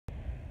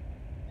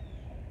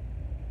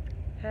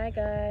Hi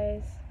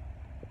guys.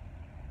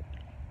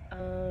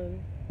 Um,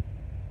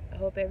 I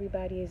hope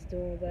everybody is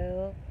doing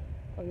well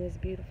on this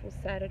beautiful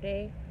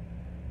Saturday,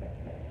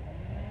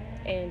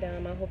 and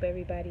I hope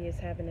everybody is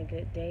having a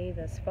good day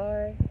thus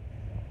far.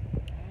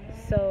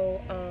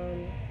 So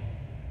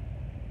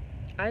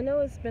I know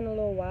it's been a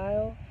little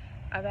while.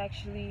 I've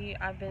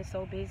been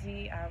so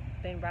busy. I've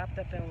been wrapped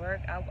up in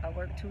work. I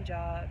work two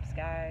jobs,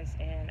 guys,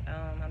 and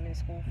I'm in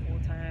school full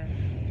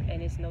time,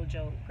 and it's no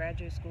joke.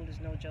 Graduate school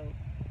is no joke.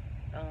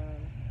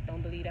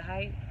 Don't believe the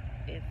hype.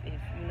 If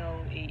you know,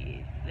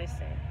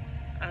 listen.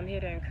 I'm here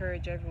to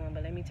encourage everyone,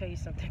 but let me tell you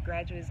something.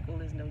 Graduate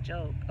school is no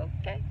joke.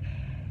 Okay.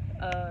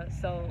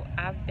 So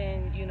I've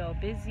been,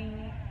 busy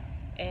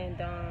and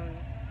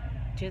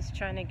just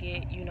trying to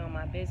get,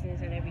 my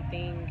business and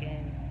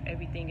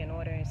everything in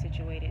order and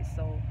situated.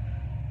 So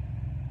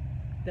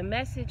the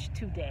message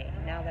today,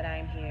 now that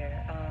I'm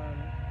here,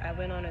 I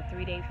went on a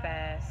 3-day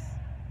fast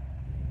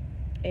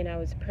and I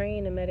was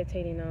praying and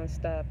meditating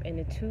nonstop. And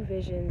the two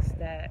visions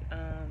that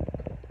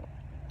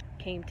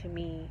came to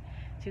me,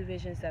 two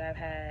visions that I've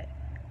had.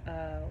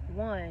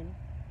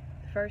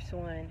 The first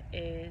one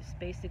is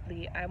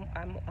basically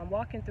I'm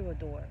walking through a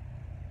door,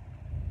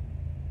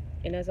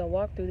 and as I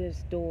walk through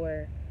this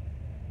door,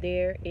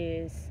 there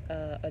is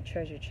a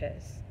treasure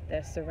chest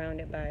that's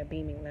surrounded by a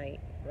beaming light,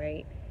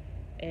 right?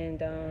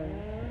 And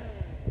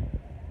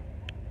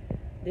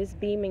this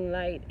beaming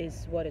light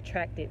is what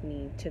attracted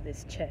me to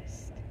this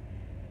chest.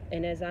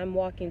 And as I'm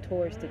walking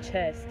towards the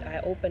chest, I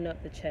open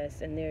up the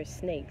chest, and there's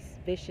snakes,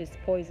 vicious,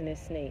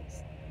 poisonous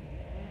snakes.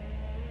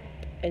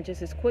 And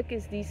just as quick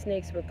as these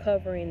snakes were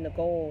covering the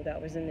gold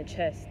that was in the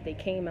chest, they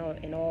came out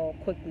and all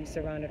quickly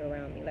surrounded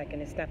around me, like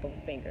in a snap of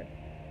a finger.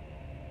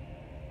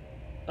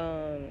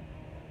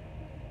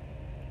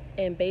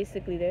 And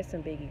basically, there's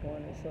some big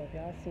iguanas. So if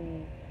y'all see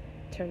me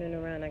turning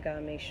around, I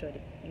gotta make sure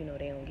that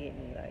they don't get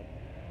me. Like,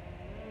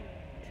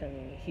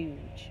 telling me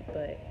huge,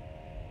 but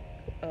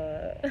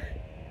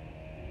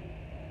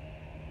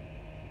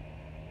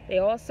they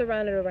all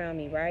surrounded around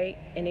me, right?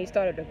 And they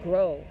started to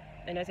grow.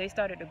 And as they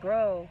started to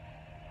grow,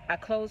 I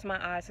closed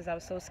my eyes because I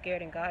was so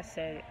scared, and God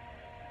said,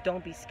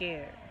 don't be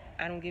scared.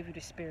 I don't give you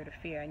the spirit of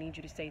fear. I need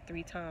you to say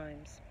 3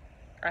 times,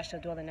 I shall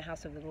dwell in the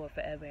house of the Lord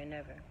forever and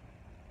ever.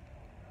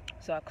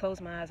 So I closed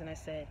my eyes and I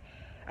said,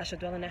 I shall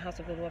dwell in the house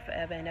of the Lord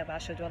forever and ever. I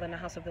shall dwell in the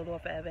house of the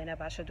Lord forever and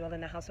ever. I shall dwell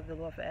in the house of the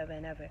Lord forever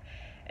and ever.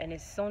 And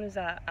as soon as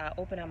I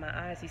opened up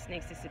my eyes, these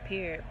snakes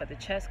disappeared, but the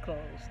chest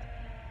closed.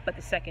 But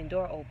the second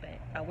door opened.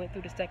 I went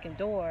through the second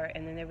door,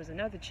 and then there was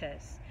another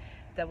chest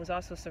that was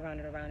also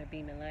surrounded around a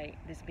beaming light.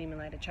 This beaming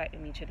light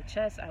attracted me to the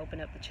chest. I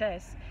opened up the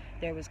chest.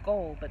 There was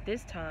gold. But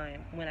this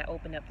time, when I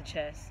opened up the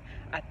chest,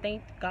 I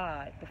thanked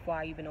God before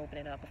I even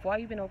opened it up. Before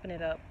I even opened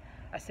it up,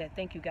 I said,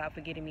 thank you, God,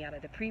 for getting me out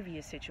of the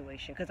previous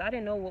situation. Because I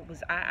didn't know what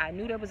was, I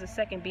knew there was a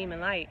second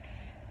beaming light,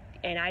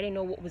 and I didn't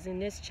know what was in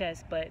this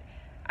chest, but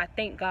I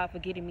thank God for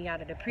getting me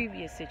out of the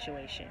previous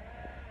situation.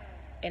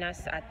 And I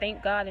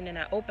thank God, and then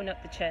I opened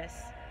up the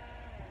chest.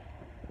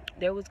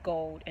 There was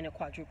gold and a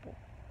quadruple.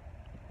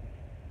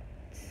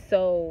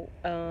 So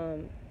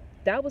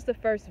that was the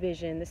first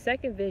vision. The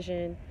second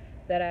vision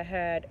that I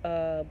had,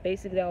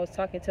 basically I was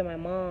talking to my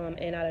mom,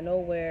 and out of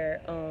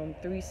nowhere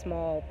 3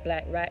 small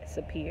black rats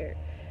appeared.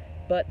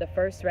 But the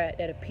first rat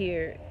that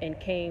appeared and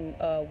came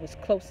was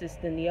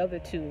closest than the other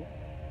 2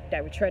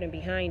 that were treading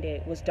behind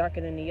it, was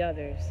darker than the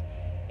others.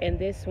 And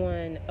this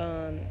one,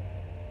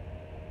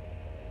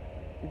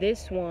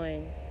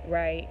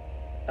 right,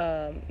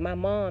 my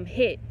mom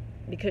hit,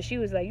 because she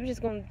was like, you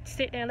just gonna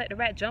sit there and let the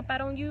rat jump out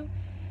on you?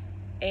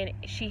 And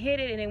she hit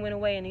it and it went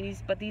away. And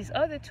these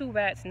other 2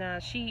 rats, now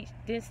she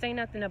didn't say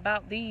nothing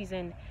about these.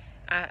 And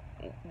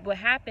what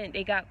happened,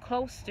 they got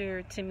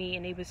closer to me,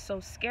 and they was so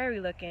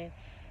scary looking.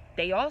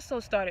 They also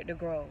started to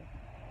grow.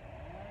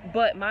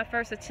 But my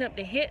first attempt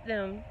to hit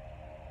them,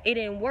 it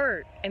didn't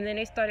work. And then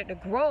they started to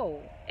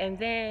grow. And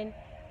then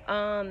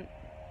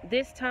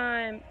this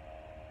time,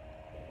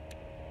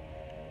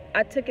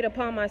 I took it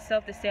upon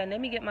myself to say, let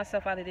me get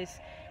myself out of this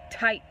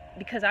tight,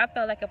 because I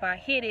felt like if I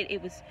hit it,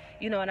 it was,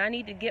 and I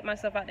need to get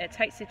myself out of that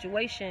tight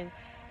situation,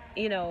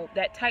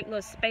 that tight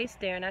little space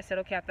there. And I said,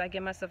 okay, after I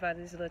get myself out of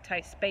this little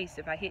tight space,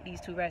 if I hit these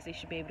 2 rats, they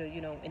should be able to,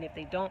 and if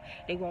they don't,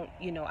 they won't,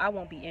 I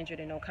won't be injured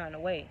in no kind of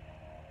way,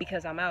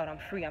 because I'm out, I'm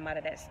free, I'm out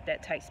of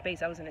that tight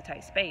space. I was in a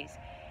tight space.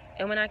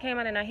 And when I came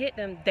out and I hit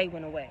them, they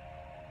went away.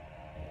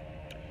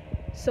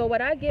 So what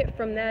I get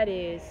from that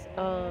is,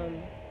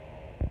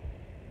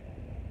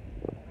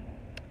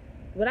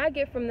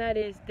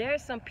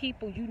 there's some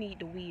people you need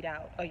to weed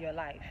out of your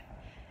life.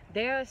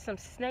 There are some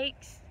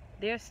snakes,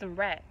 there's some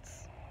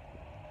rats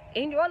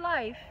in your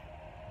life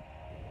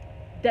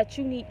that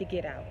you need to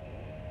get out.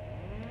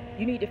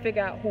 You need to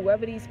figure out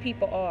whoever these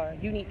people are.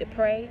 You need to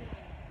pray.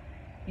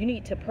 You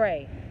need to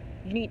pray.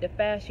 You need to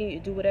fast. You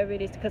need to do whatever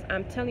it is. Because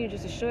I'm telling you,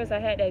 just as sure as I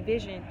had that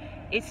vision,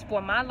 it's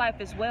for my life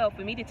as well,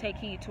 for me to take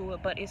heed to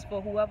it. But it's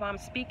for whoever I'm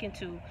speaking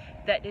to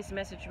that this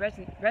message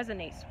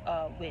resonates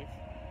with.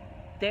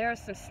 There are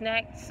some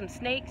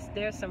snakes,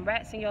 there's some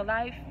rats in your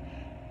life.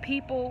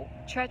 People,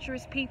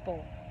 treacherous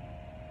people.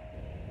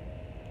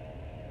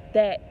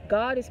 that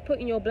God is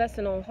putting your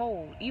blessing on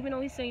hold. Even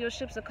though he's saying your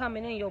ships are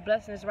coming in, your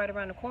blessing is right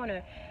around the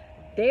corner.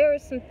 There are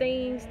some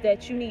things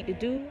that you need to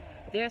do.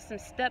 There are some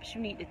steps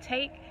you need to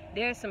take.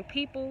 There are some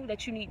people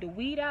that you need to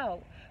weed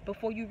out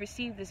before you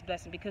receive this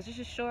blessing. Because just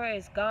as sure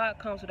as God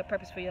comes with a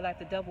purpose for your life,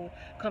 the devil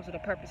comes with a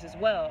purpose as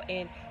well.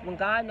 And when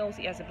God knows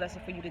he has a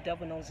blessing for you, the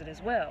devil knows it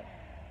as well.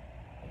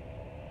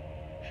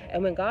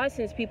 And when God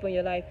sends people in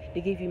your life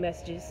to give you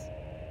messages,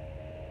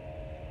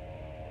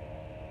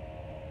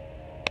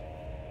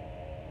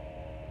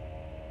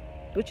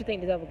 what you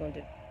think the devil gonna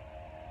do?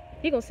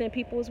 He gonna send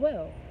people as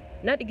well.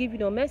 Not to give you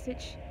no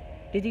message,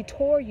 to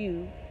detour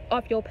you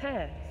off your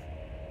path.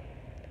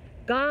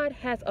 God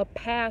has a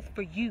path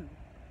for you.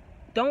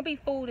 Don't be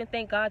fooled and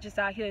think God just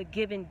out here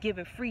giving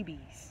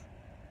freebies.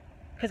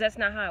 Because that's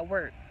not how it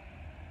works.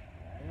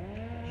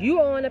 You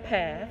are on a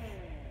path.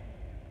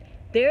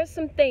 There's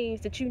some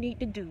things that you need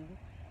to do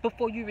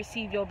before you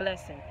receive your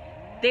blessing.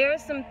 There are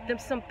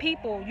some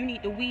people you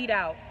need to weed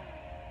out.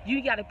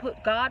 You got to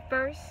put God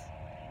first.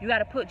 You got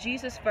to put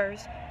Jesus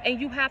first. And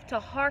you have to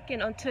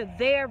hearken unto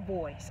their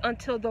voice,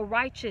 unto the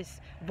righteous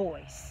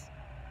voice.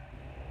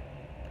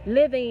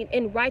 Living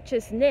in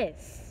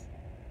righteousness.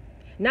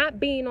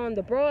 Not being on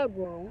the broad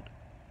road,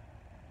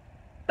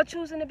 but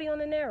choosing to be on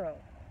the narrow.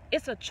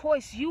 It's a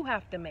choice you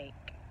have to make.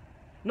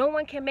 No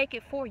one can make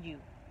it for you.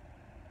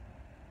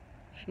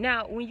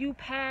 Now, when you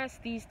pass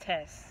these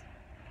tests,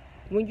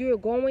 when you're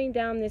going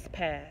down this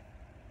path,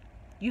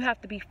 you have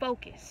to be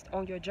focused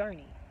on your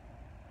journey.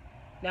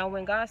 Now,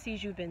 when God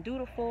sees you've been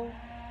dutiful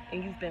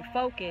and you've been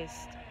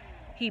focused,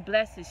 he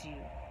blesses you.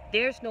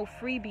 There's no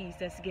freebies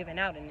that's given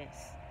out in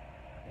this.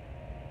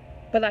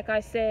 But like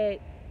I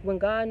said, when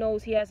God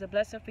knows he has a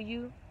blessing for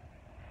you,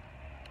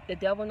 the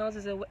devil knows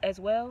as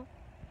well.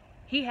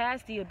 He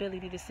has the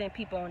ability to send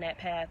people on that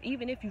path.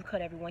 Even if you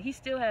cut everyone, he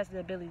still has the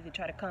ability to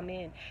try to come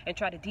in and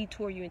try to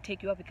detour you and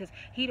take you up, because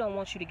he don't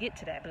want you to get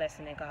to that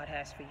blessing that God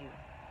has for you.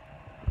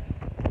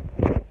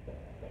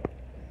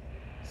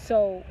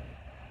 So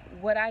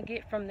what I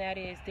get from that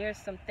is there's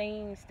some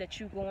things that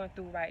you're going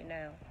through right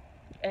now,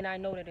 and I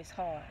know that it's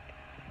hard.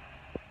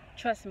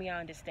 Trust me, I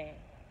understand.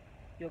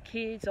 Your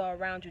kids are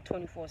around you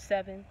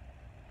 24/7.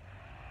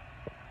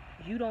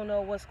 You don't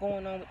know what's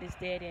going on with this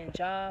dead-end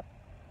job.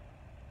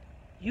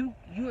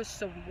 You're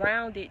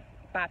surrounded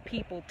by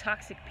people,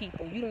 toxic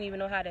people. You don't even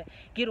know how to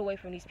get away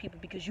from these people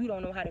because you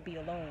don't know how to be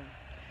alone.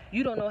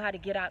 You don't know how to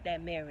get out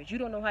that marriage. You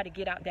don't know how to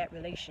get out that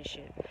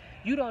relationship.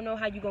 You don't know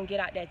how you're going to get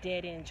out that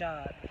dead-end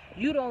job.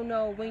 You don't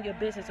know when your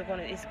business is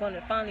going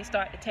to finally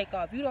start to take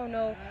off. You don't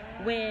know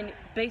when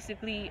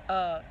basically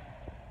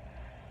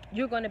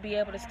you're going to be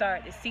able to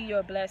start to see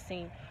your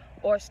blessing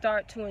or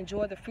start to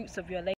enjoy the fruits of your labor.